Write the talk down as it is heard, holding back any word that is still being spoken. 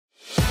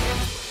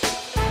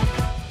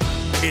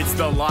It's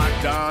the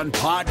Locked On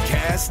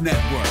Podcast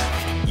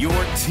Network, your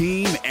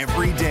team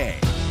every day.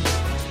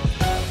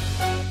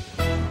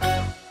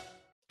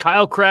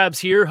 Kyle Krabs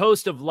here,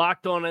 host of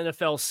Locked On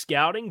NFL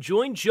Scouting.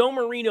 Join Joe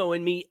Marino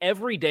and me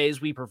every day as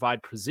we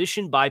provide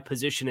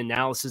position-by-position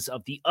analysis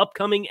of the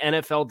upcoming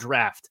NFL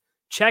Draft.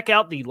 Check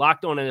out the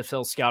Locked On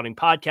NFL Scouting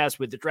podcast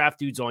with the Draft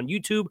Dudes on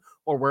YouTube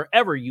or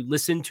wherever you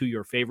listen to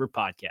your favorite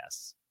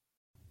podcasts.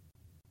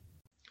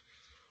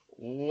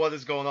 What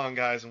is going on,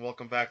 guys, and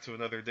welcome back to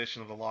another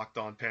edition of the Locked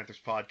On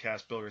Panthers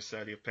podcast. Bill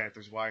Rossetti of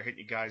Panthers Wire hitting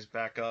you guys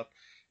back up.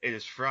 It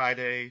is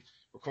Friday.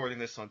 Recording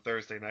this on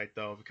Thursday night,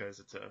 though, because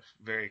it's a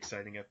very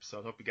exciting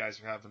episode. Hope you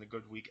guys are having a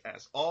good week,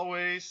 as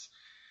always.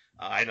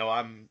 I know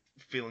I'm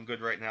feeling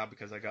good right now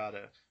because I got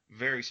a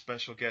very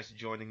special guest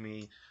joining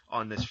me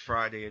on this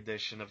Friday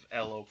edition of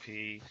LOP.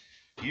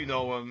 You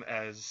know him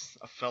as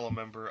a fellow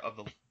member of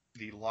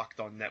the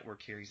Locked On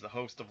Network here. He's the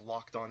host of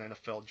Locked On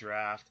NFL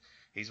Draft.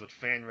 He's with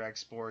FanRag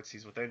Sports.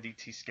 He's with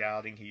NDT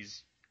Scouting.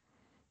 He's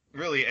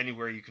really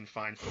anywhere you can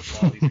find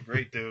football. He's a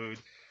great dude.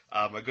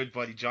 My good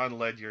buddy John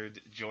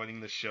Ledyard joining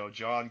the show.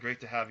 John,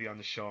 great to have you on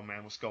the show,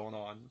 man. What's going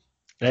on?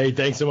 Hey,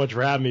 thanks so much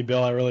for having me,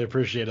 Bill. I really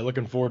appreciate it.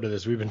 Looking forward to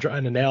this. We've been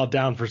trying to nail it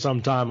down for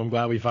some time. I'm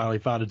glad we finally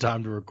found a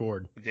time to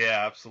record.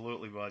 Yeah,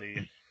 absolutely,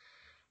 buddy.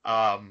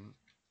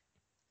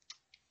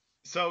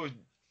 So,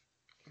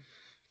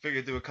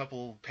 figured do a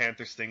couple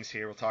Panthers things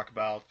here. We'll talk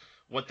about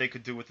what they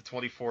could do with the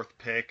 24th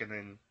pick, and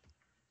then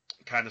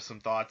kind of some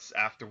thoughts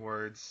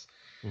afterwards.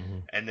 Mm-hmm.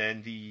 And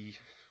then the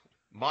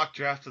mock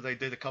draft that I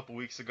did a couple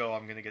weeks ago,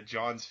 I'm going to get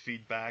John's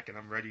feedback, and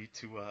I'm ready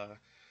to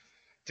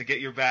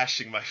get your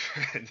bashing, my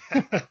friend.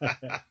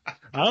 I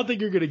don't think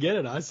you're going to get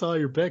it. I saw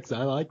your picks.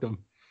 I like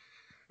them.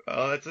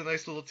 Oh, that's a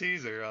nice little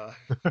teaser.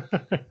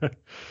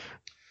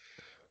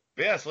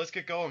 But yeah, so let's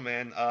get going,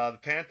 man. The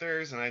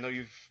Panthers, and I know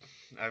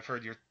I've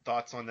heard your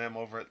thoughts on them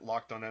over at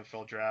Locked On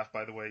NFL Draft.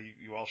 By the way,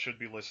 you all should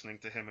be listening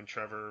to him and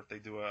Trevor. They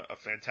do a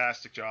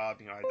fantastic job.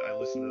 You know, I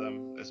listen to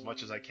them as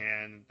much as I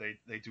can.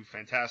 They do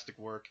fantastic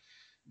work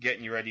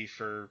getting you ready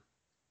for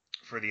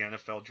the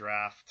NFL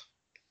Draft.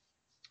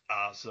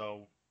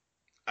 So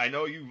I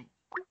know you.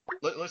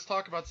 Let's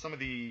talk about some of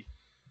the.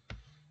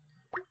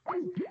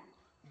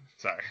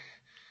 Sorry.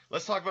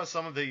 Let's talk about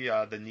some of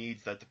the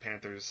needs that the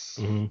Panthers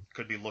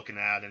could be looking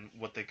at and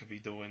what they could be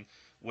doing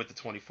with the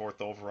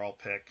 24th overall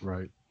pick.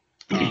 Right.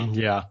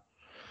 Yeah.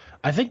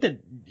 I think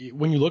that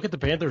when you look at the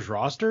Panthers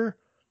roster,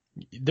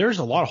 there's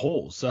a lot of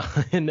holes.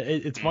 And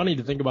it's funny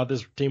to think about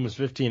this team was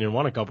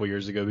 15-1 a couple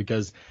years ago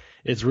because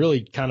it's really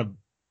kind of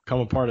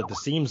come apart at the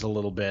seams a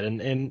little bit.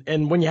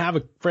 And when you have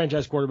a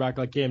franchise quarterback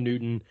like Cam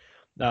Newton,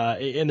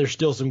 and there's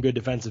still some good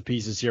defensive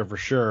pieces here for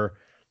sure,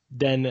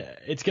 then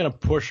it's going to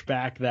push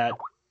back that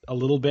a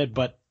little bit.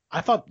 But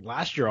I thought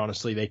last year,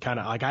 honestly, they kind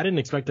of I didn't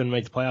expect them to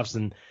make the playoffs,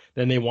 and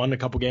then they won a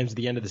couple games at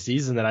the end of the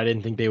season that I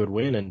didn't think they would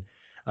win,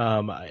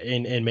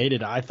 and made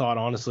it. I thought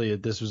honestly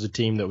that this was a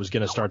team that was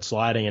going to start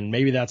sliding, and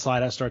maybe that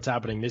slide starts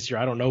happening this year.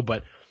 I don't know,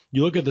 but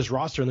you look at this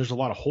roster and there's a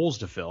lot of holes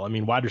to fill. I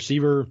mean, wide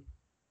receiver,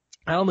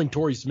 I don't think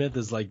Torrey Smith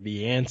is like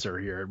the answer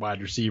here at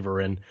wide receiver,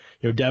 and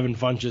Devin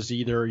Funchess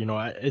either.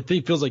 I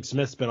think it feels like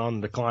Smith's been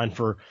on the decline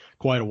for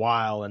quite a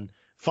while, and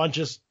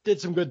Funchess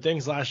did some good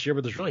things last year,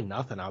 but there's really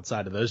nothing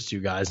outside of those two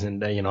guys.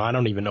 And, I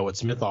don't even know what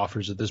Smith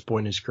offers at this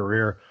point in his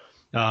career.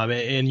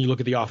 And you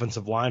look at the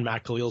offensive line,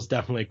 Matt Khalil's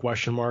definitely a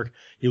question mark.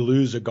 You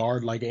lose a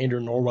guard like Andrew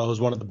Norwell,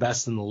 who's one of the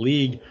best in the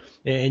league,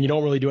 and you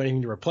don't really do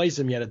anything to replace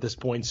him yet at this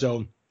point.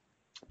 So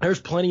there's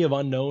plenty of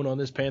unknown on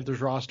this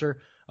Panthers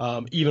roster.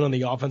 Even on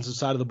the offensive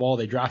side of the ball,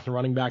 they drafted a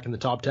running back in the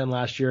top 10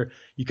 last year.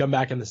 You come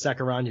back in the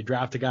second round, you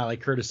draft a guy like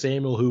Curtis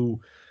Samuel,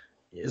 who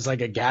is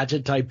like a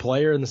gadget type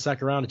player in the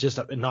second round. It's just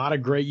not a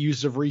great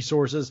use of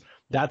resources.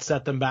 That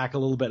set them back a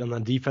little bit on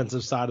the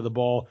defensive side of the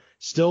ball.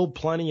 Still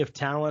plenty of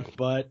talent,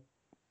 but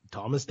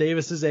Thomas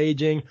Davis is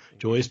aging.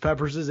 Julius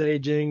Peppers is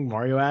aging.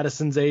 Mario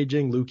Addison's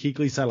aging. Luke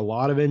Kuechly's had a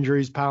lot of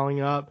injuries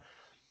piling up.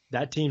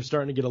 That team's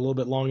starting to get a little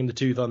bit long in the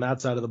tooth on that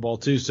side of the ball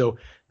too. So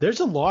there's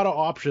a lot of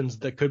options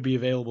that could be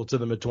available to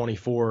them at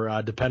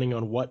 24, depending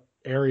on what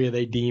area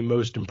they deem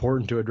most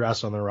important to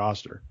address on their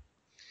roster.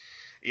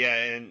 Yeah,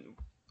 and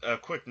a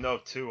quick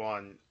note, too,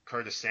 on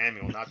Curtis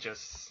Samuel, not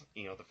just,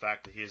 the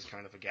fact that he is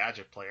kind of a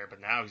gadget player,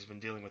 but now he's been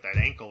dealing with that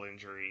ankle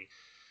injury.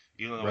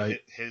 You don't know right.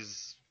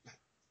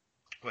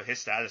 what his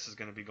status is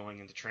going to be going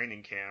into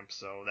training camp,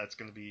 so that's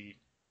going to be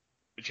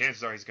 –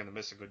 chances are he's going to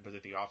miss a good bit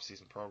of the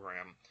offseason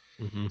program.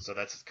 Mm-hmm. So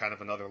that's kind of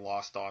another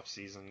lost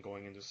offseason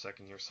going into the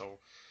second year. So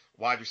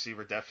wide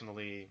receiver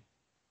definitely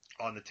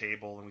on the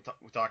table, and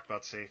we talked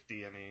about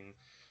safety. I mean,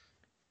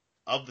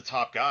 of the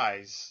top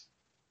guys,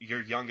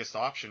 your youngest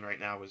option right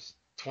now is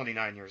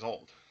 29 years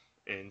old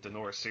in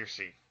Denoris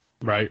Searcy.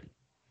 Right.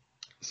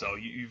 So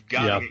you've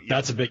got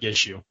that's a big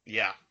issue.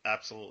 Yeah,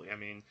 absolutely. I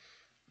mean,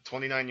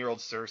 29-year-old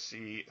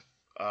Searcy,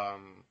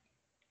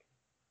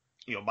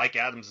 Mike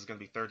Adams is going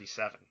to be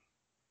 37.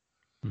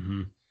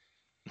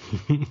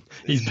 Mm-hmm.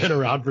 He's been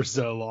around for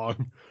so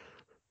long.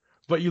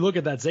 But you look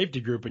at that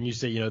safety group and you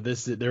say,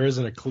 there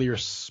isn't a clear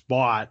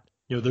spot,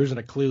 there isn't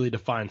a clearly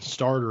defined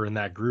starter in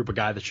that group, a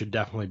guy that should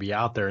definitely be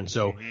out there. And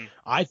so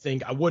I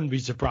think I wouldn't be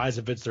surprised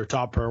if it's their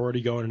top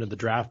priority going into the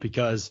draft,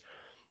 because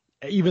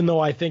even though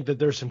I think that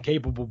there's some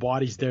capable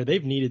bodies there,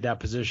 they've needed that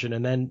position.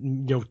 And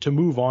then, to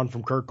move on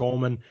from Kurt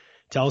Coleman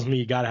tells me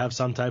you got to have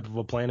some type of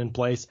a plan in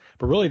place.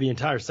 But really the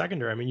entire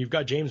secondary, I mean, you've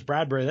got James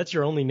Bradbury. That's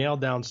your only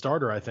nailed down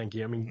starter, I think.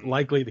 I mean,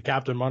 likely the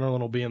Captain Munnerlyn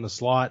will be in the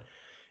slot.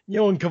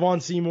 And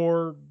Kevon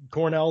Seymour,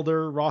 Corn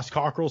Elder, Ross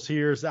Cockrell's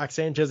here. Zach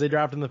Sanchez, they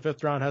drafted in the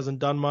 5th round, hasn't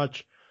done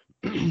much.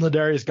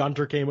 Ladarius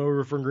Gunter came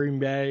over from Green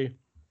Bay.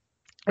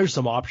 There's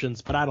some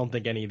options, but I don't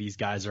think any of these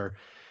guys are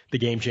the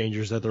game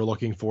changers that they're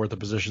looking for at the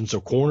position. So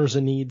corners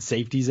a need,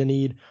 safeties a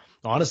need.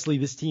 Honestly,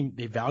 this team,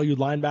 they valued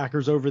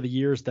linebackers over the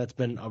years. That's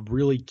been a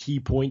really key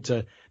point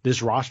to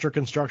this roster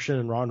construction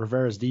and Ron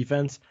Rivera's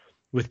defense.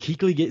 With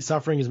Kuechly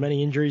suffering as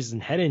many injuries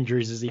and head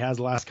injuries as he has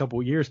the last couple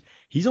of years,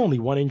 he's only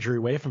one injury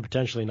away from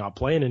potentially not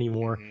playing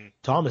anymore.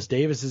 Thomas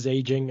Davis is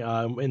aging,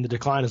 and the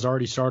decline has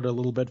already started a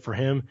little bit for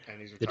him.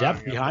 The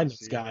depth behind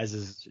these guys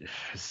is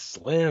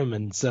slim,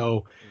 and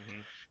so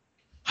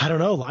I don't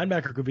know.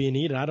 Linebacker could be a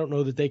need, and I don't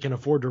know that they can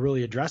afford to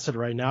really address it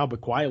right now,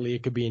 but quietly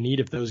it could be a need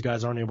if those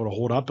guys aren't able to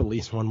hold up at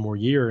least one more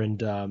year. And,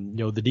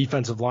 the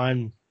defensive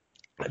line,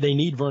 they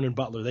need Vernon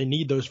Butler. They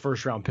need those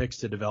first-round picks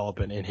to develop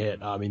and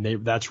hit. I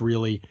mean, that's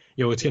really,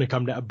 it's going to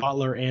come to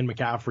Butler and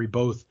McCaffrey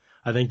both.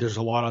 I think there's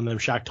a lot on them.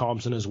 Shaq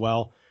Thompson as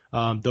well.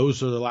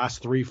 Those are the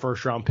last 3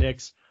 first-round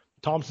picks.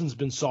 Thompson's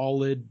been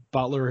solid.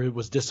 Butler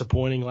was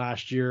disappointing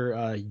last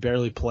year. He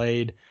barely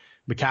played.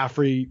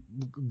 McCaffrey,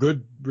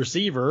 good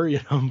receiver,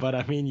 but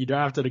I mean, you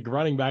drafted a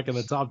running back in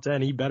the top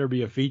 10. He better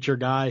be a feature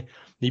guy.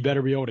 He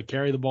better be able to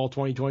carry the ball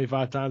 20,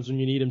 25 times when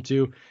you need him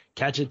to,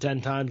 catch it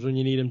 10 times when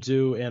you need him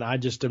to. And I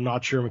just am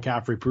not sure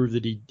McCaffrey proved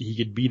that he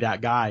could be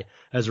that guy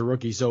as a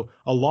rookie. So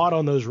a lot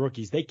on those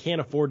rookies. They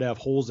can't afford to have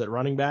holes at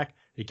running back.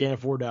 They can't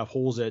afford to have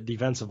holes at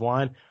defensive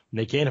line. And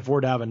they can't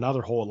afford to have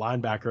another hole at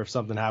linebacker if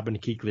something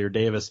happened to Kuechly or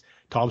Davis.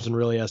 Thompson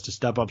really has to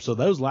step up. So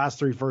those last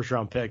 3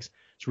 first-round picks,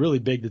 it's really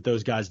big that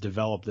those guys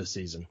develop this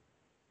season.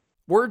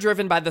 We're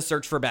driven by the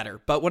search for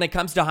better, but when it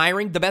comes to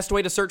hiring, the best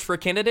way to search for a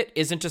candidate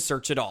isn't to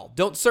search at all.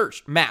 Don't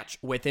search, match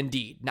with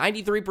Indeed.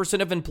 93%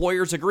 of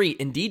employers agree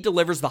Indeed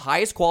delivers the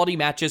highest quality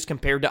matches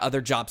compared to other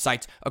job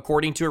sites,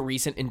 according to a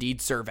recent Indeed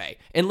survey.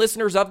 And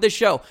listeners of this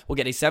show will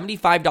get a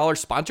 $75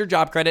 sponsored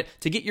job credit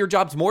to get your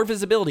jobs more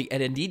visibility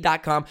at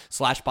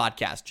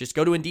Indeed.com/podcast. Just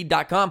go to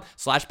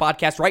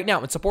Indeed.com/podcast right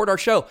now and support our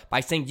show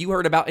by saying you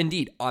heard about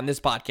Indeed on this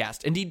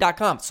podcast.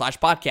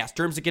 Indeed.com/podcast.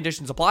 Terms and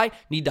conditions apply.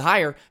 Need to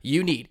hire?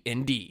 You need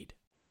Indeed.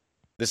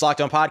 This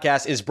Locked On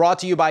podcast is brought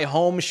to you by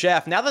Home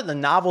Chef. Now that the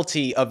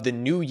novelty of the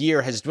new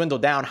year has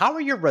dwindled down, how are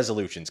your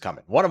resolutions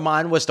coming? One of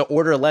mine was to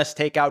order less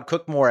takeout,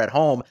 cook more at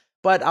home,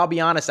 but I'll be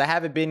honest, I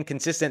haven't been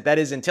consistent. That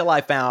is until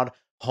I found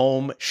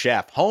Home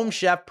Chef. Home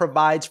Chef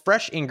provides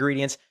fresh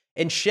ingredients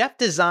and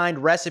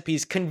chef-designed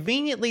recipes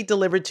conveniently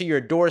delivered to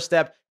your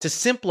doorstep to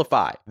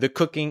simplify the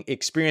cooking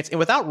experience and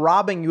without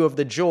robbing you of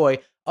the joy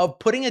of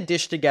putting a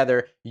dish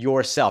together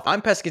yourself.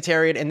 I'm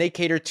pescatarian and they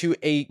cater to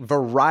a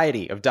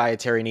variety of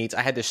dietary needs.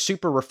 I had this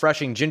super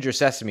refreshing ginger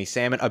sesame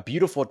salmon, a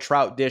beautiful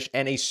trout dish,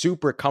 and a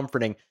super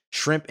comforting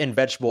shrimp and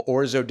vegetable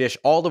orzo dish,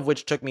 all of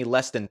which took me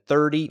less than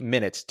 30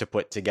 minutes to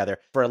put together.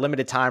 For a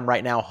limited time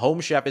right now,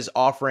 Home Chef is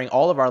offering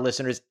all of our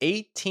listeners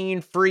 18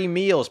 free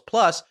meals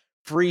plus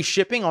free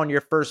shipping on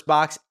your first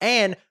box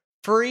and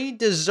free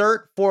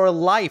dessert for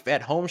life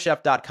at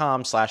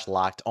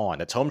homechef.com/lockedon.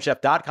 That's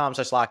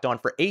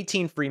homechef.com/lockedon for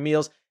 18 free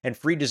meals and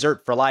free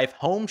dessert for life.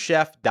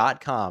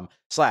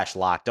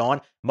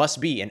 Homechef.com/lockedon. Must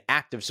be an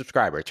active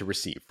subscriber to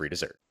receive free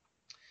dessert.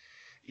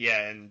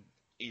 Yeah, and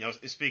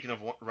speaking of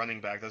running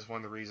back, that's one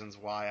of the reasons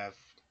why I've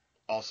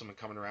also been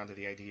coming around to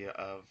the idea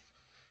of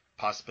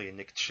possibly a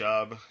Nick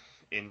Chubb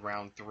in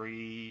round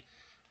 3,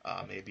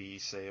 maybe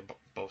say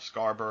Bo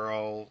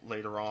Scarborough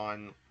later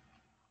on.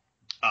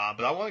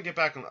 But I want to get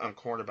back on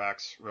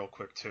cornerbacks real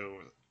quick too,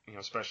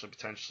 especially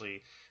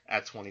potentially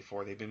at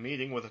 24. They've been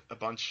meeting with a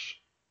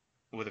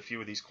few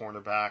of these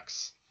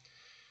cornerbacks.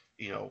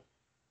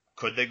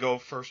 Could they go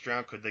first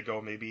round? Could they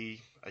go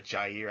maybe a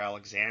Jair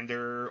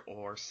Alexander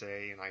or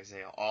say an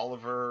Isaiah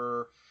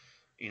Oliver?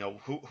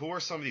 Who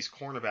are some of these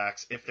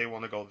cornerbacks if they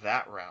want to go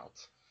that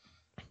route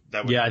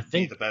that would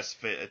be the best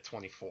fit at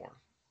 24?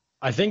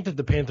 I think that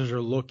the Panthers are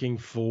looking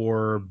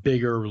for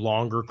bigger,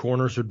 longer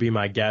corners would be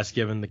my guess,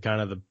 given the kind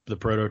of the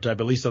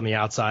prototype, at least on the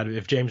outside.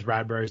 If James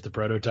Bradbury is the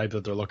prototype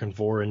that they're looking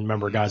for, and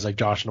remember guys like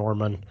Josh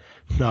Norman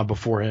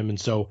before him, and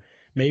so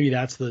maybe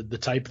that's the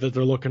type that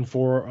they're looking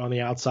for on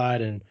the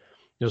outside. And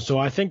so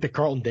I think that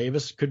Carlton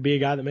Davis could be a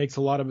guy that makes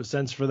a lot of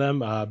sense for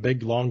them.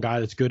 Big, long guy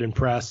that's good in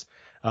press.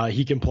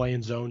 He can play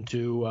in zone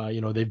too.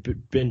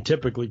 They've been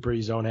typically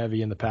pretty zone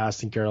heavy in the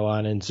past in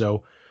Carolina, and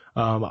so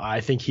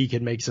I think he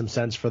could make some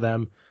sense for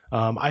them.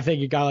 I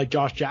think a guy like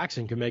Josh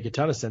Jackson can make a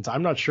ton of sense.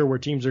 I'm not sure where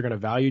teams are going to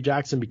value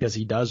Jackson because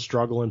he does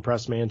struggle in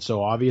press man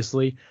so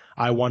obviously.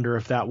 I wonder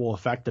if that will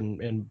affect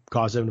and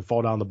cause him to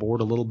fall down the board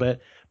a little bit.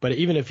 But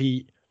even if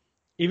he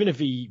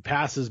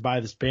passes by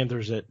the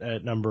Panthers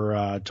at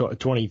number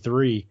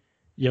 23,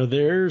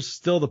 there's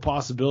still the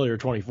possibility, or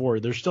 24,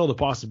 there's still the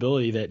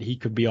possibility that he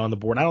could be on the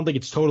board. I don't think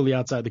it's totally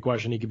outside the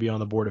question he could be on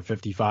the board at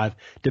 55,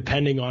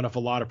 depending on if a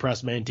lot of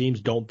press man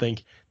teams don't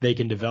think they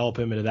can develop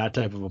him into that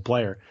type of a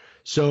player.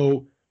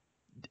 So,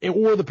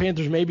 or the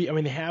Panthers maybe,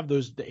 they have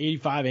the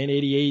 85 and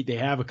 88. They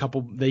have a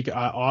couple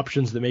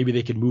options that maybe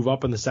they could move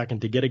up in the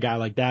second to get a guy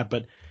like that.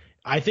 But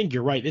I think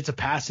you're right. It's a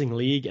passing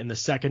league, and the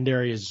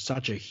secondary is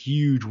such a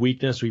huge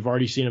weakness. We've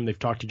already seen them. They've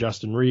talked to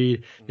Justin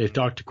Reed. They've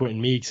talked to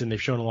Quentin Meeks, and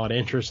they've shown a lot of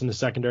interest in the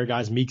secondary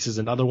guys. Meeks is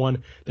another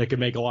one that could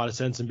make a lot of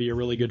sense and be a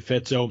really good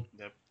fit. So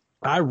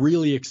I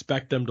really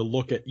expect them to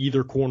look at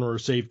either corner or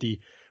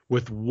safety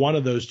with one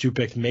of those two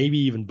picks, maybe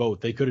even both.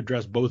 They could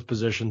address both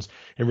positions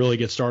and really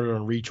get started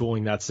on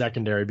retooling that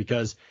secondary,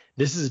 because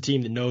this is a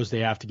team that knows they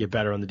have to get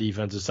better on the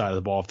defensive side of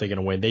the ball if they're going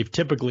to win. They've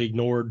typically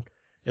ignored,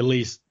 at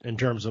least in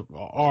terms of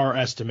our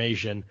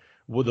estimation,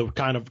 with the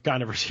kind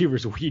of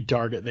receivers we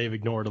target, they've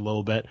ignored a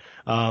little bit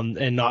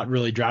and not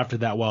really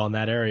drafted that well in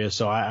that area.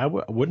 So I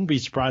wouldn't be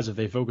surprised if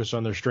they focus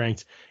on their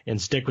strengths and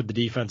stick with the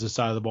defensive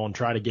side of the ball and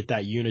try to get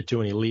that unit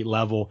to an elite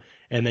level,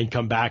 and then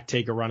come back,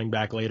 take a running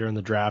back later in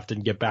the draft,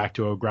 and get back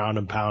to a ground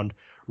and pound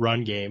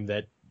run game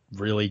that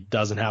really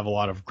doesn't have a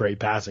lot of great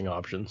passing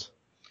options.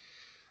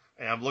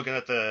 And I'm looking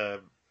at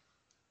the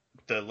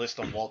list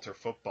on Walter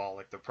Football,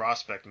 like the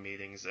prospect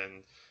meetings,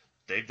 and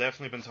they've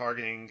definitely been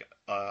targeting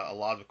a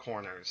lot of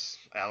corners.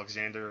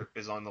 Alexander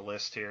is on the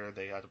list here.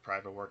 They had a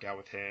private workout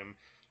with him.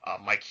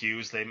 Mike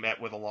Hughes they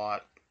met with a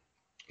lot.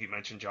 You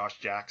mentioned Josh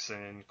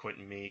Jackson,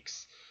 Quentin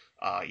Meeks,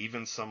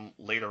 even some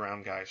later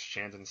round guys.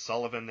 Chandon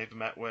Sullivan they've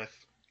met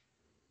with.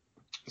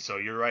 So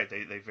you're right.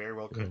 They very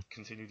well could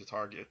continue to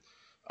target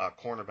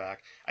cornerback.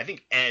 I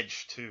think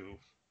edge, too,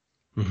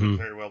 could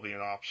very well be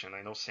an option.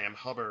 I know Sam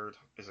Hubbard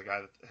is a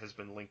guy that has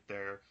been linked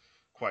there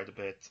quite a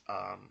bit.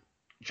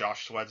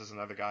 Josh Sweat is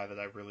another guy that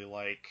I really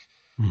like.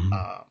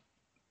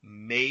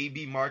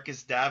 Maybe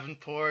Marcus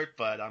Davenport,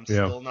 but I'm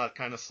still not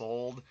kind of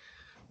sold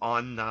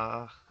on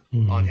him.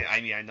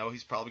 I know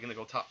he's probably going to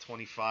go top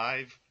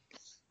 25.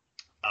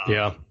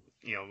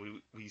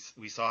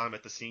 We saw him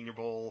at the Senior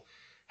Bowl,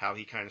 how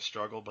he kind of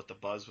struggled, but the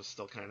buzz was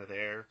still kind of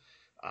there.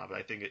 But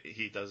I think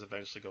he does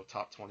eventually go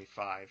top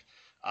 25.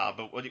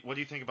 But what do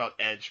you think about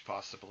edge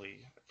possibly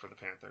for the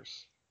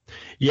Panthers?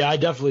 Yeah, I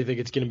definitely think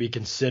it's going to be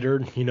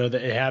considered.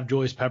 They have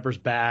Julius Peppers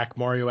back.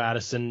 Mario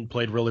Addison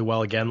played really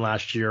well again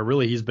last year.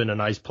 Really, he's been a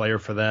nice player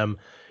for them.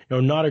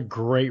 Not a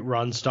great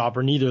run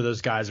stopper. Neither of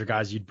those guys are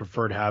guys you'd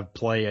prefer to have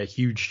play a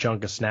huge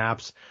chunk of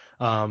snaps.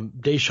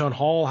 Deshaun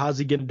Hall, how's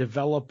he going to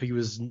develop?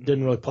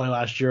 Didn't really play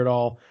last year at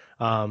all.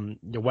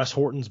 Wes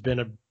Horton's been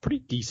a pretty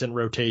decent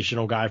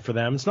rotational guy for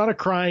them. It's not a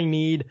crying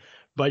need,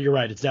 but you're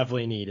right. It's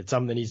definitely a need. It's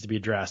something that needs to be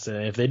addressed.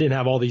 And if they didn't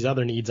have all these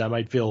other needs, I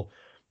might feel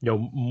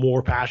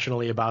more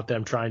passionately about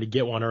them trying to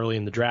get one early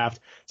in the draft.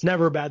 It's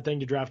never a bad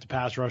thing to draft a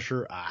pass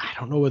rusher. I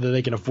don't know whether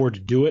they can afford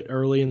to do it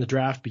early in the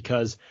draft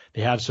because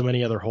they have so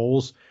many other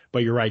holes.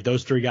 But you're right.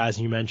 Those three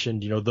guys you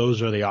mentioned,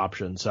 those are the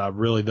options.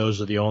 Really, those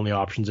are the only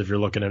options if you're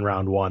looking in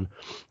round one.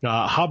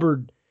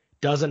 Hubbard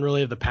doesn't really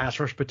have the pass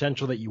rush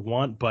potential that you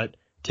want, but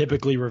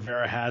typically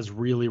Rivera has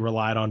really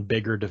relied on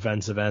bigger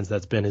defensive ends.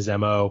 That's been his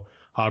MO.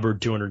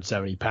 Hubbard,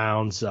 270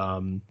 pounds.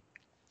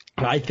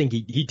 I think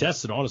he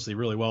tested, honestly,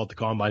 really well at the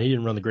combine. He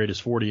didn't run the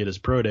greatest 40 at his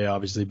pro day,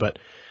 obviously, but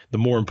the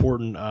more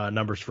important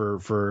numbers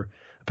for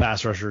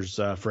pass rushers,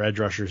 for edge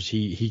rushers,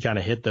 he kind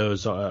of hit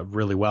those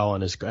really well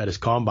at his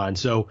combine.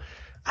 So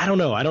I don't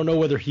know. I don't know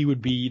whether he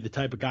would be the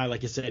type of guy,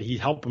 like I said, he'd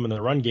help him in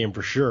the run game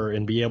for sure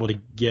and be able to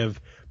give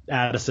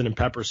Addison and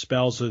Pepper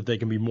spells so that they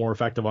can be more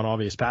effective on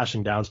obvious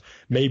passing downs.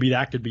 Maybe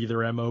that could be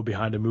their MO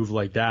behind a move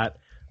like that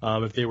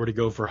if they were to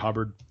go for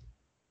Hubbard.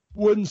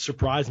 Wouldn't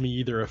surprise me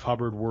either if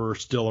Hubbard were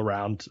still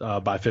around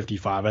by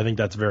 55. I think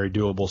that's very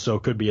doable, so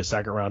it could be a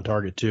second-round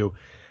target too.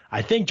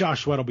 I think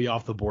Josh Sweat will be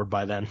off the board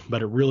by then,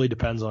 but it really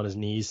depends on his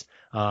knees.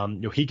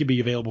 He could be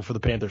available for the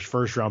Panthers'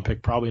 first-round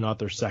pick, probably not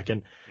their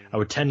second. I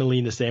would tend to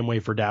lean the same way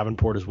for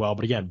Davenport as well,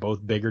 but again,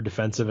 both bigger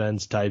defensive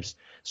ends types.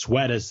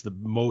 Sweat is the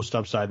most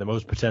upside, the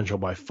most potential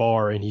by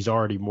far, and he's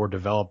already more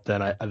developed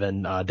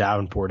than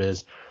Davenport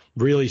is.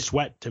 Really,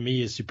 Sweat to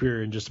me is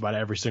superior in just about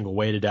every single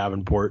way to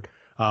Davenport.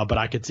 But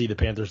I could see the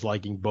Panthers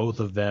liking both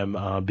of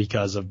them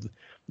because of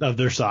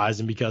their size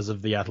and because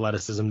of the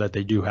athleticism that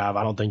they do have.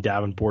 I don't think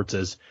Davenport's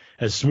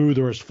as smooth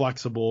or as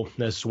flexible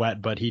as Sweat,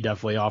 but he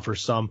definitely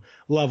offers some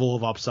level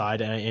of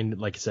upside and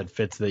like I said,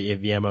 fits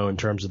the MO in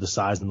terms of the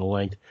size and the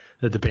length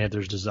that the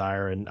Panthers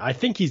desire. And I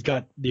think he's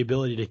got the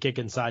ability to kick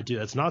inside too.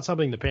 That's not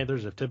something the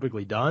Panthers have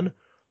typically done,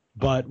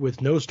 but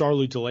with no Star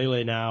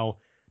Lotulelei now,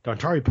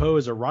 Dontari Poe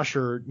as a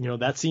rusher,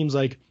 that seems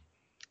like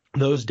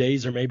those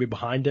days are maybe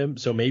behind him.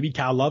 So maybe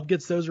Cal Love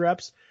gets those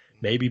reps.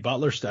 Maybe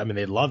Butler,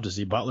 they'd love to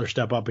see Butler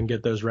step up and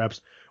get those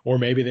reps. Or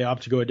maybe they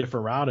opt to go a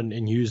different route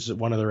and use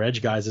one of their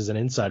edge guys as an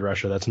inside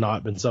rusher. That's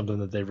not been something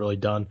that they've really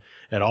done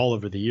at all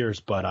over the years.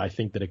 But I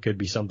think that it could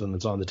be something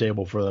that's on the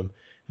table for them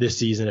this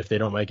season if they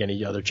don't make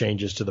any other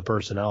changes to the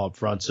personnel up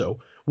front. So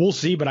we'll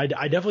see. But I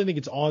definitely think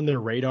it's on their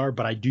radar.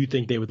 But I do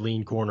think they would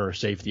lean corner or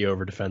safety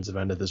over defensive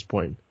end at this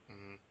point.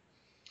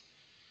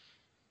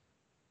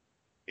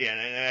 Yeah,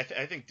 and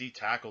I think D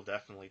tackle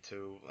definitely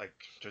too. Like,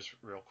 just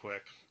real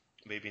quick,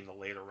 maybe in the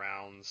later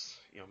rounds,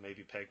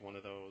 maybe peg one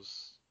of the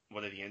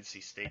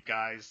NC State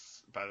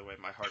guys. By the way,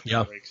 my heart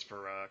breaks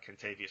for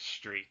Kentavious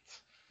Street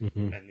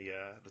and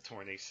the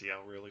torn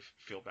ACL. Really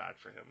feel bad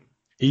for him.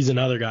 He's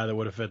another guy that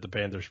would have fit the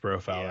Panthers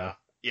profile.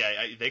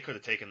 Yeah, they could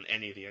have taken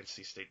any of the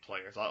NC State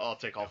players. I'll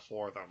take all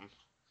four of them.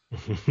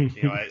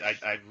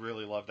 I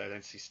really love that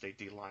NC State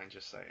D line.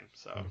 Just saying.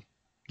 So.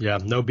 Yeah,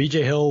 no,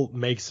 BJ Hill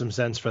makes some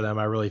sense for them,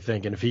 I really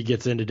think. And if he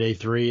gets into day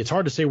 3, it's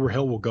hard to say where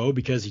Hill will go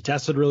because he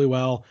tested really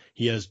well.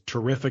 He has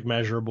terrific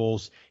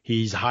measurables.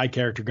 He's a high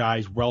character guy.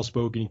 He's well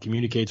spoken. He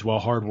communicates well,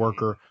 hard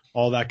worker,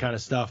 all that kind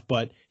of stuff.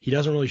 But he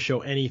doesn't really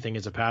show anything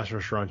as a pass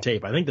rusher on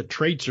tape. I think the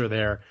traits are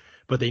there,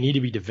 but they need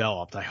to be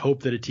developed. I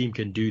hope that a team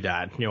can do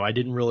that. I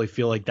didn't really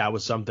feel like that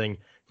was something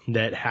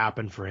that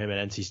happened for him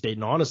at NC State.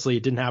 And honestly,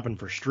 it didn't happen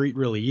for Street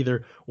really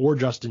either, or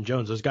Justin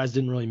Jones. Those guys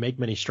didn't really make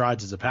many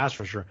strides as a pass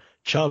rusher.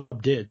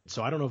 Chubb did.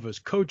 So I don't know if it was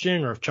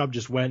coaching or if Chubb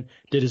just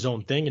did his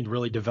own thing and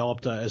really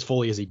developed as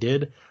fully as he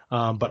did.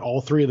 But all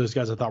three of those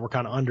guys I thought were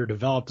kind of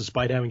underdeveloped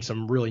despite having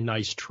some really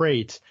nice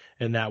traits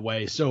in that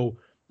way. So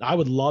I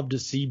would love to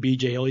see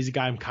BJ Hill. He's a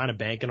guy I'm kind of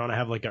banking on. I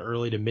have like an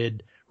early to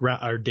mid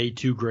or day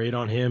 2 grade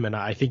on him, and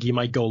I think he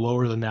might go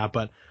lower than that,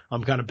 but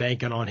I'm kind of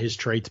banking on his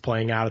traits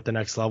playing out at the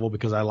next level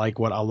because I like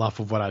enough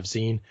of what I've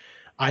seen.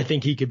 I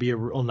think he could be a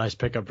real nice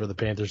pickup for the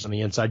Panthers on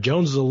the inside.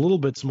 Jones is a little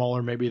bit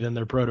smaller maybe than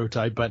their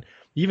prototype, but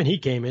even he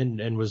came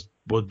in and was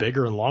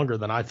bigger and longer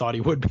than I thought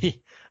he would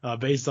be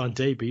based on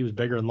tape. He was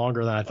bigger and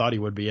longer than I thought he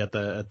would be at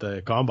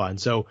the combine.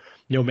 So,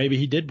 maybe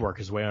he did work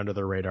his way under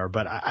the radar,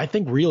 but I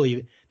think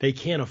really they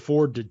can't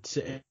afford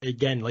to,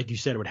 again, like you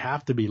said, it would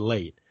have to be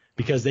late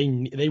because they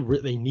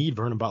need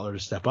Vernon Butler to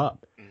step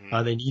up.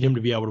 They need him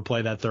to be able to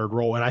play that third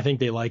role, and I think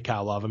they like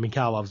Kyle Love. I mean,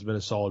 Kyle Love's been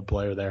a solid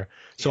player there.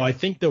 So I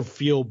think they'll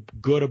feel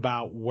good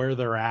about where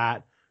they're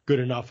at, good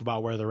enough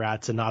about where they're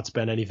at to not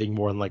spend anything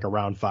more than like a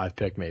round 5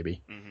 pick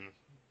maybe.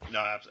 Mm-hmm.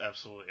 No,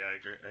 absolutely.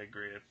 I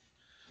agree.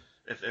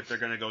 If they're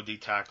going to go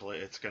D-tackle,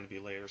 it's going to be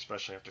later,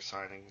 especially after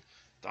signing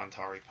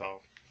Dontari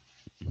Poe.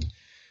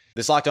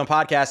 This Locked On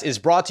podcast is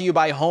brought to you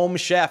by Home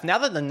Chef. Now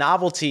that the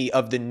novelty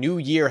of the new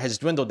year has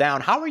dwindled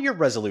down, how are your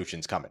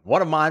resolutions coming?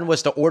 One of mine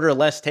was to order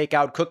less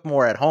takeout, cook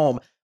more at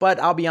home, but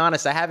I'll be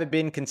honest, I haven't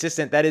been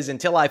consistent. That is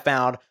until I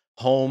found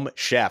Home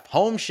Chef.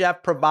 Home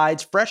Chef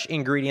provides fresh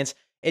ingredients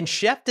and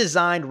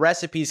chef-designed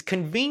recipes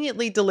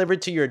conveniently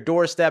delivered to your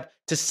doorstep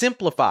to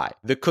simplify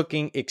the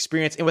cooking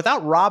experience and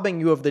without robbing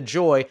you of the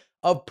joy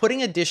of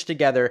putting a dish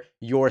together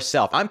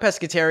yourself. I'm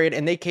pescatarian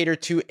and they cater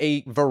to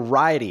a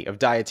variety of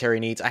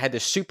dietary needs. I had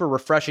this super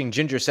refreshing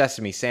ginger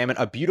sesame salmon,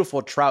 a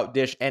beautiful trout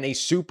dish, and a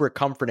super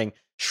comforting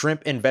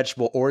shrimp and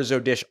vegetable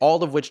orzo dish,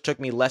 all of which took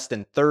me less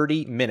than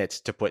 30 minutes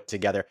to put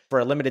together. For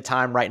a limited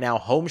time right now,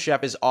 Home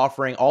Chef is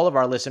offering all of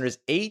our listeners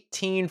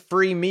 18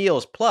 free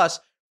meals plus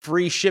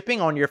free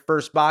shipping on your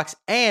first box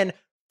and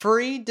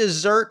free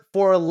dessert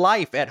for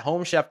life at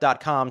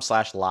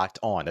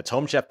homechef.com/lockedon. That's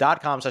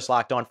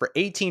homechef.com/lockedon for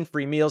 18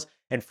 free meals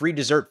and free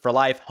dessert for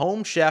life.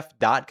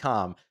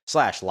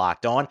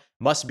 Homechef.com/lockedon.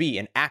 Must be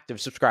an active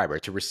subscriber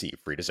to receive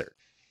free dessert.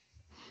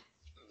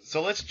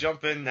 So let's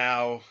jump in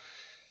now.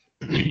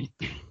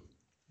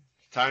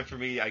 Time for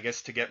me, I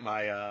guess, to get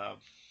my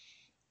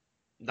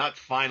not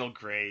final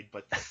grade,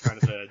 but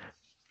kind of the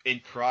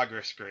in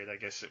progress grade, I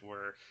guess it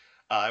were.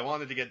 I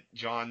wanted to get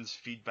John's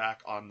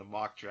feedback on the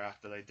mock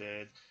draft that I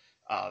did.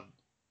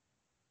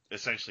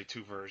 Essentially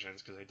 2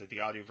 versions, because I did the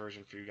audio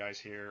version for you guys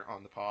here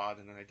on the pod,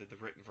 and then I did the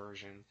written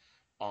version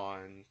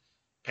on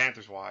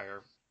Panthers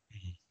Wire.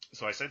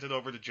 So I sent it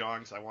over to John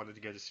because I wanted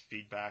to get his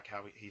feedback,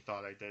 how he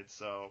thought I did.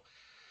 So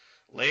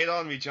lay it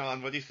on me,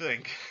 John. What do you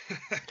think?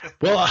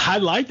 Well,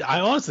 I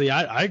honestly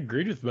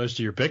agreed with most of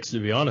your picks, to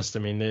be honest.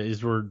 I mean,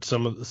 these were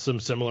some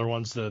similar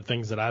ones to the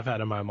things that I've had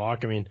in my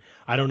mock. I mean,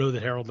 I don't know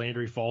that Harold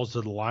Landry falls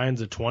to the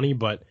Lions at 20,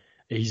 but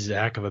he's a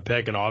heck of a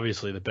pick, and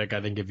obviously the pick, I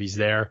think, if he's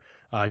there.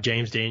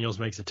 James Daniels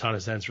makes a ton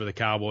of sense for the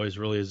Cowboys,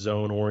 really a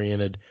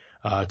zone-oriented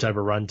type of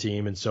run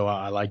team, and so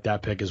I like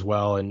that pick as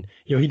well. And,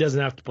 he doesn't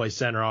have to play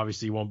center.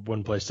 Obviously, he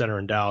wouldn't play center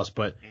in Dallas,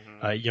 but,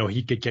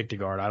 he could kick the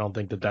guard. I don't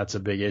think that that's a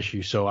big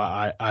issue, so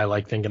I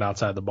like thinking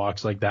outside the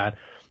box like that.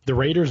 The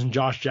Raiders and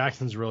Josh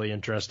Jackson's really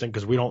interesting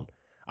because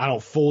I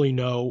don't fully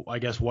know, I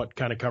guess, what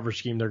kind of cover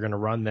scheme they're going to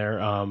run there.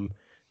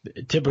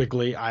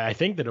 Typically, I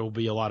think that it will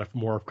be a lot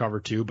more of cover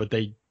 2, but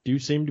they do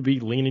seem to be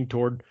leaning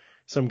toward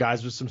some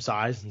guys with some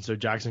size, and so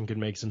Jackson could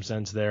make some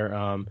sense there.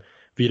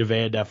 Vita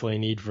Vea definitely a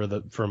need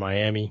for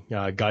Miami.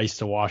 Geist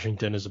to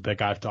Washington is a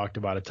pick I've talked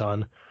about a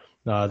ton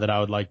that I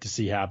would like to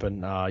see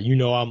happen.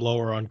 I'm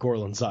lower on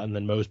Cortland Sutton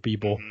than most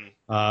people.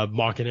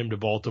 Mocking him to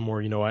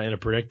Baltimore, in a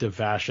predictive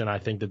fashion, I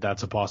think that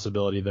that's a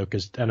possibility, though,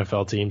 because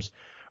NFL teams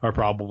are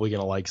probably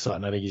going to like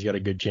Sutton. I think he's got a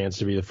good chance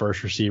to be the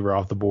first receiver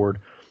off the board.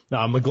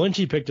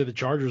 McGlinchey pick to the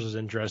Chargers is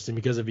interesting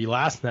because if he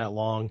lasts that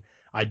long,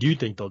 I do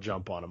think they'll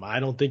jump on him. I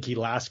don't think he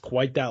lasts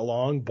quite that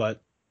long,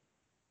 but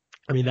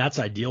I mean, that's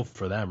ideal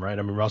for them, right?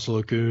 I mean,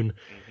 Russell Okung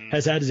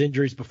has had his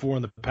injuries before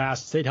in the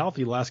past, stayed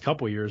healthy the last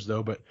couple of years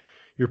though, but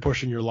you're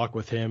pushing your luck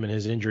with him and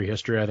his injury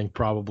history. I think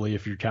probably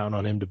if you're counting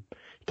on him to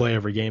play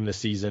every game this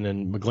season,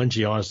 and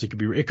McGlinchey honestly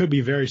could be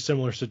a very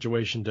similar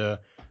situation to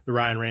the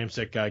Ryan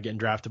Ramczyk getting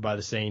drafted by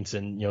the Saints,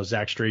 and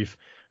Zach Strief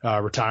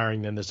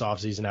retiring then this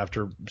offseason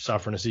after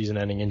suffering a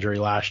season-ending injury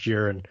last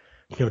year, and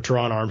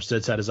Teron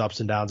Armstead's had his ups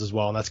and downs as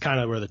well, and that's kind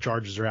of where the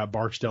Chargers are at.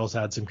 Barksdale's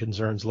had some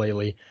concerns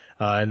lately,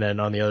 and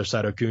then on the other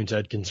side, O'Kuhn's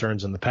had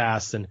concerns in the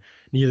past, and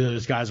neither of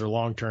those guys are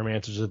long-term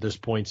answers at this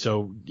point.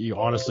 So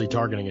honestly,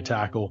 targeting a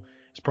tackle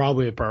is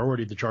probably a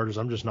priority of the Chargers.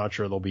 I'm just not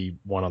sure there'll be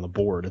one on the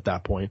board at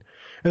that point.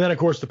 And then, of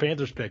course, the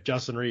Panthers pick,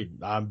 Justin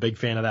Reid. I'm a big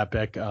fan of that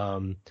pick.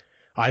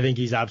 I think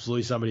he's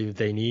absolutely somebody that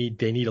they need.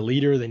 They need a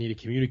leader. They need a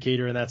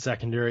communicator in that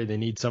secondary. They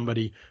need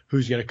somebody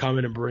who's going to come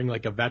in and bring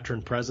like a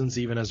veteran presence,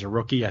 even as a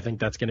rookie. I think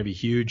that's going to be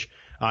huge.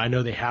 I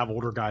know they have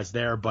older guys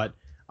there, but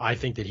I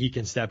think that he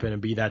can step in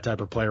and be that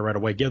type of player right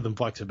away, give them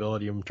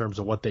flexibility in terms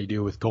of what they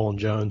do with Colin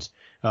Jones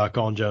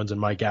and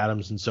Mike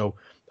Adams. And so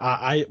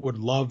I would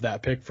love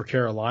that pick for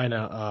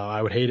Carolina.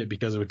 I would hate it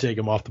because it would take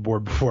him off the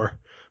board before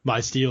my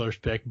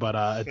Steelers pick, but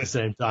at the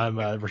same time,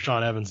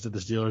 Rashaan Evans to the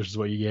Steelers is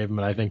what you gave him,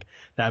 and I think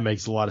that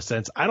makes a lot of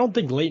sense. I don't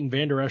think Leighton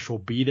Vander Esch will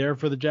be there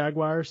for the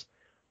Jaguars,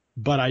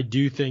 but I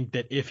do think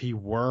that if he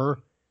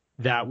were,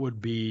 that would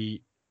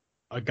be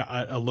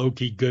a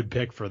low-key good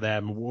pick for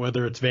them,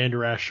 whether it's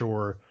Vander Esch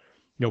or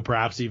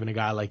perhaps even a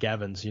guy like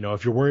Evans.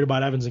 If you're worried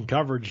about Evans in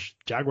coverage,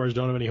 Jaguars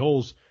don't have any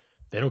holes.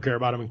 They don't care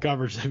about him in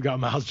coverage. They've got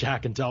Miles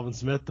Jack and Telvin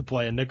Smith to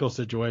play in nickel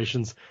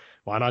situations.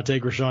 Why not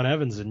take Rashaan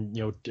Evans and,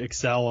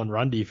 excel on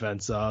run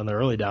defense on the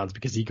early downs,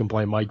 because he can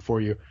play Mike for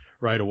you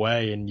right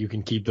away, and you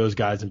can keep those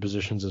guys in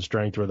positions of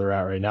strength where they're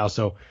at right now.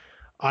 So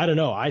I don't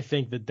know. I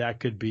think that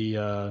could be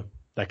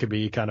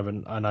kind of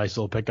a nice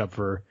little pickup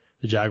for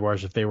the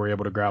Jaguars if they were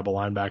able to grab a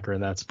linebacker in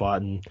that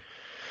spot. And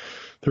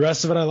the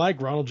rest of it I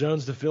like. Ronald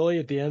Jones to Philly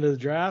at the end of the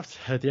draft,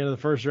 at the end of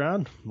the first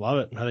round. Love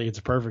it. I think it's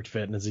a perfect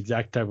fit, and it's the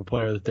exact type of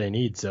player that they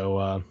need. So,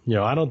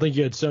 I don't think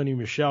you had Sony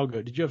Michel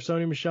go. Did you have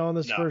Sony Michel in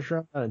this first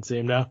round? I didn't see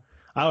him now.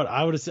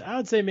 I would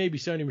say maybe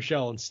Sony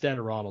Michel instead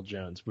of Ronald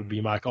Jones would be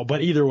my call.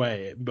 But either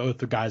way, both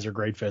the guys are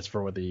great fits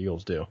for what the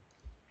Eagles do.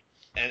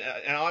 And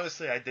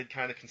honestly, I did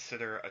kind of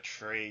consider a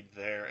trade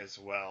there as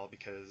well,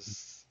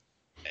 because,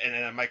 and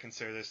I might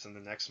consider this in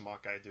the next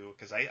mock I do,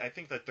 because I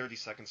think that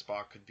 32nd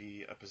spot could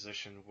be a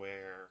position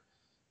where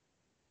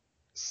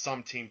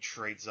some team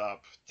trades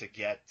up to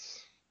get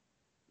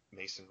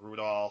Mason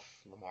Rudolph,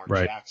 Lamar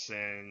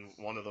Jackson,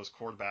 one of those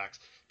quarterbacks,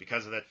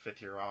 because of that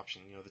fifth-year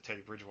option, the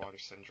Teddy Bridgewater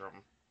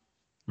syndrome.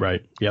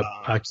 Right. Yep.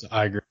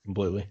 I agree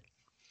completely.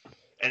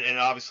 And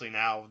obviously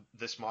now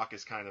this mock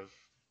is kind of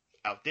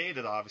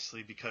outdated,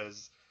 obviously,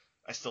 because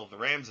I still have the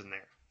Rams in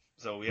there.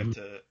 So we have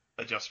to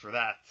adjust for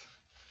that.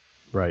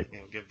 Right.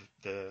 Give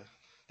the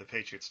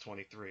Patriots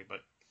 23.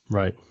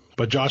 Right.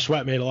 But Josh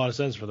Sweat made a lot of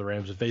sense for the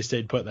Rams. If they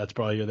stayed put, that's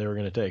probably who they were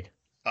going to take.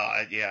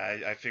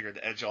 I figured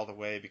edge all the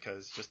way,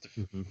 because just to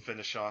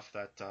finish off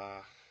that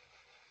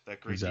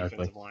great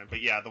defensive line.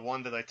 But yeah, the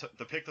one that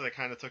the pick that I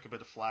kind of took a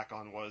bit of flack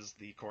on was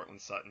the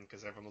Cortland Sutton,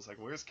 because everyone was like,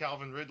 "Where's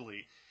Calvin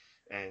Ridley?"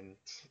 And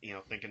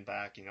thinking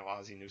back,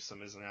 Ozzie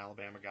Newsome is an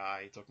Alabama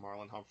guy. He took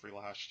Marlon Humphrey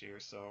last year,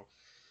 so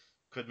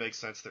could make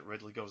sense that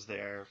Ridley goes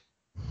there.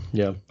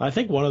 Yeah, I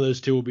think one of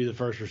those two will be the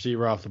first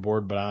receiver off the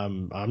board, but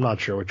I'm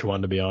not sure which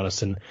one, to be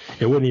honest. And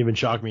it wouldn't even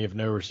shock me if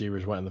no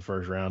receivers went in the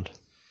first round.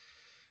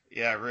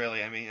 Yeah,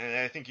 really. I mean, and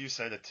I think you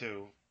said it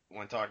too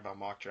when talking about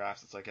mock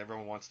drafts. It's like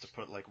everyone wants to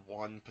put like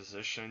one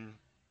position,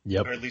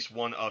 or at least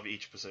one of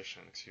each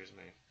position. Excuse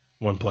me.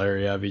 One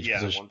player, of each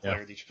position. Yeah, one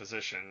player at each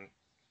position.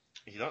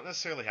 You don't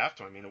necessarily have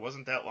to. I mean, it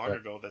wasn't that long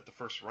ago that the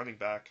first running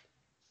back,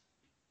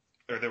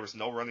 or there was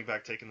no running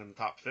back taken in the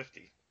top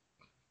 50.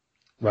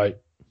 Right.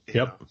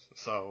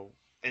 So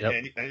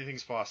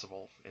anything's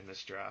possible in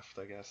this draft,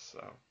 I guess.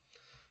 So,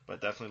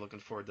 but definitely looking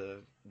forward to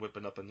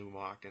whipping up a new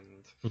mock,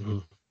 and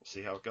we'll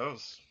see how it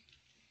goes.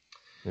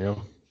 Yeah.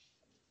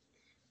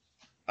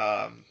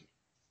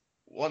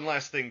 One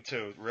last thing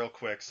too, real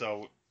quick.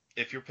 So,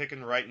 if you're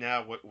picking right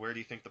now, where do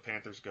you think the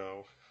Panthers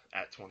go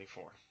at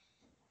 24?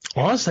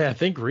 Honestly, I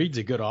think Reed's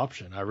a good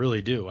option. I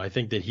really do. I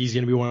think that he's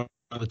going to be one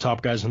of the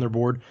top guys on their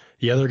board.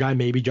 The other guy,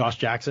 maybe Josh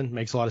Jackson,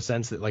 makes a lot of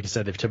sense. That, like I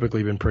said, they've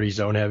typically been pretty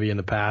zone heavy in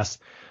the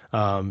past.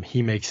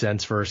 He makes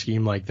sense for a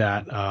scheme like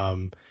that.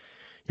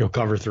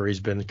 Cover three has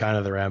been kind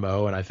of their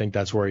MO, and I think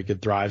that's where he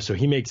could thrive. So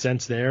he makes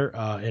sense there,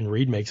 and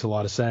Reed makes a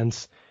lot of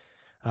sense.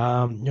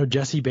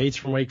 Jesse Bates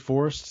from Wake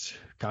Forest,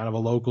 kind of a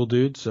local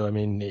dude, so I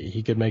mean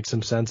he could make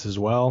some sense as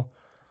well.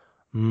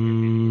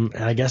 And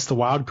I guess the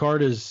wild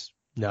card is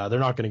no, they're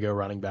not going to go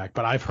running back.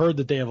 But I've heard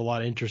that they have a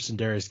lot of interest in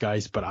Darius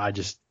Geis, but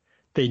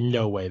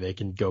no way they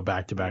can go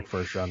back-to-back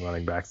first-round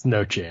running backs.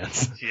 No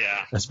chance.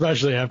 Yeah.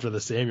 Especially after the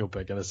Samuel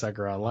pick in the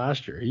second round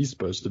last year. He's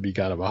supposed to be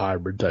kind of a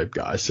hybrid type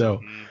guy.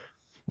 So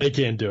they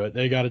can't do it.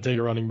 They got to take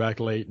a running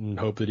back late and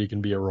hope that he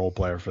can be a role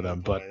player for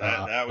them. But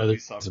that would be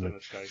something.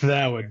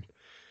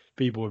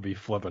 People would be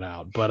flipping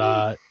out.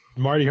 But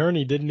Marty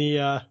Herney, didn't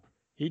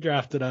he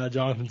drafted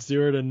Jonathan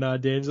Stewart and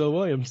D'Angelo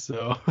Williams.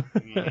 So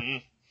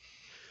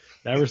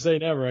never say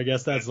never. I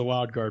guess that's the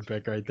wild card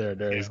pick right there.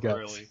 Darius Geis.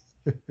 Really.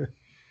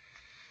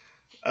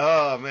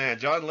 Oh, man.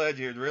 John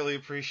Ledyard, really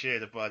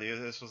appreciate it, buddy.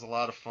 This was a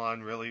lot of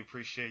fun. Really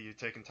appreciate you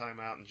taking time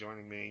out and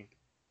joining me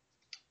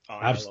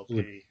on Absolutely.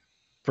 LOP.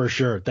 For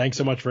sure. Thanks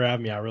so much for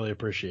having me. I really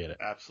appreciate it.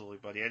 Absolutely,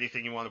 buddy.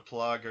 Anything you want to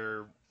plug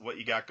or what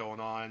you got going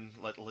on,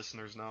 let the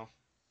listeners know.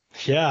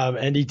 Yeah,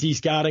 NDT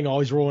Scouting,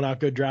 always rolling out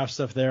good draft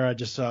stuff there. I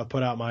just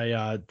put out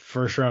my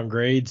first round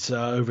grades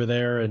over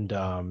there, and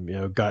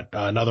got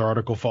another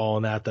article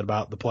following that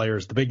about the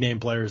players, the big name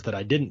players that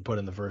I didn't put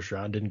in the first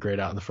round, didn't grade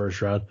out in the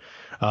first round.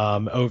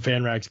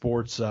 FanRag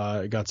Sports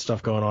got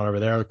stuff going on over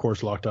there. Of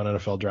course, Locked On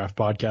NFL Draft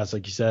Podcast,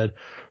 like you said,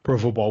 Pro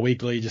Football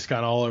Weekly, just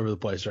kind of all over the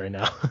place right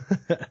now.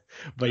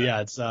 But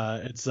yeah,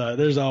 it's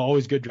there's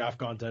always good draft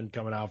content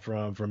coming out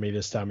from me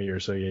this time of year.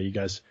 So yeah, you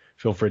guys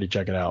feel free to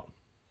check it out.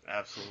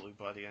 Absolutely,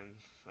 buddy. And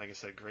like I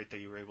said, great that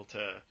you were able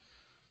to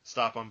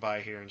stop on by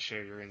here and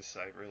share your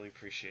insight. Really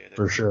appreciate it.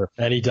 For sure.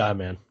 Anytime,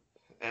 man.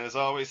 And as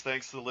always,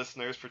 thanks to the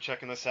listeners for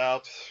checking us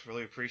out.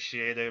 Really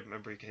appreciate it.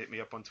 Remember, you can hit me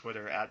up on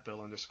Twitter at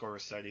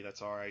Bill_Rossetti. That's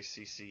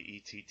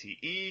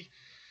RICCETTE.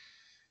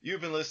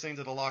 You've been listening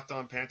to the Locked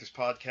On Panthers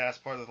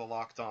podcast, part of the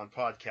Locked On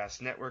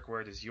Podcast Network,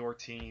 where it is your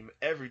team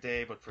every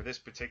day. But for this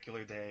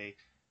particular day,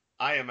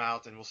 I am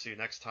out, and we'll see you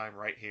next time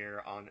right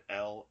here on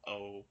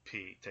LOP.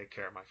 Take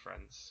care, my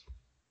friends.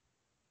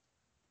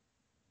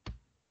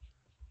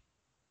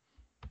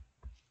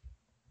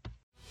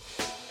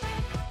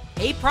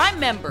 Hey, Prime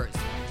members,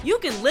 you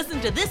can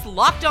listen to this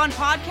Locked On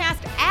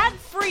podcast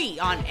ad-free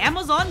on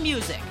Amazon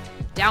Music.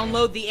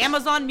 Download the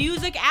Amazon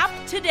Music app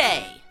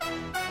today.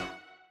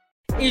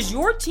 Is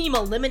your team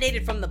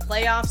eliminated from the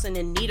playoffs and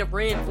in need of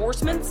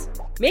reinforcements?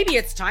 Maybe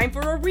it's time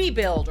for a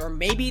rebuild, or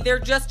maybe they're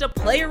just a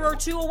player or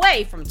two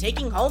away from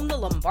taking home the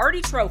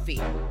Lombardi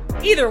Trophy.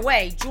 Either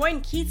way,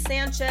 join Keith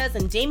Sanchez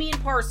and Damian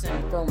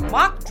Parson for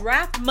Mock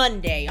Draft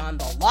Monday on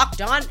the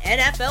Locked On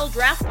NFL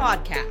Draft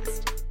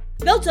Podcast.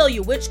 They'll tell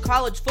you which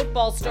college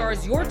football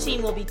stars your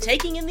team will be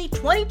taking in the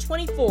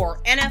 2024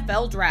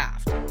 NFL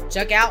Draft.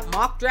 Check out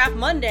Mock Draft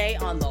Monday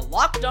on the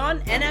Locked On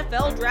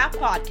NFL Draft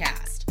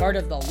Podcast, part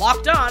of the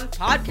Locked On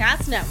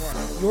Podcast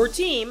Network. Your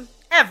team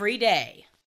every day.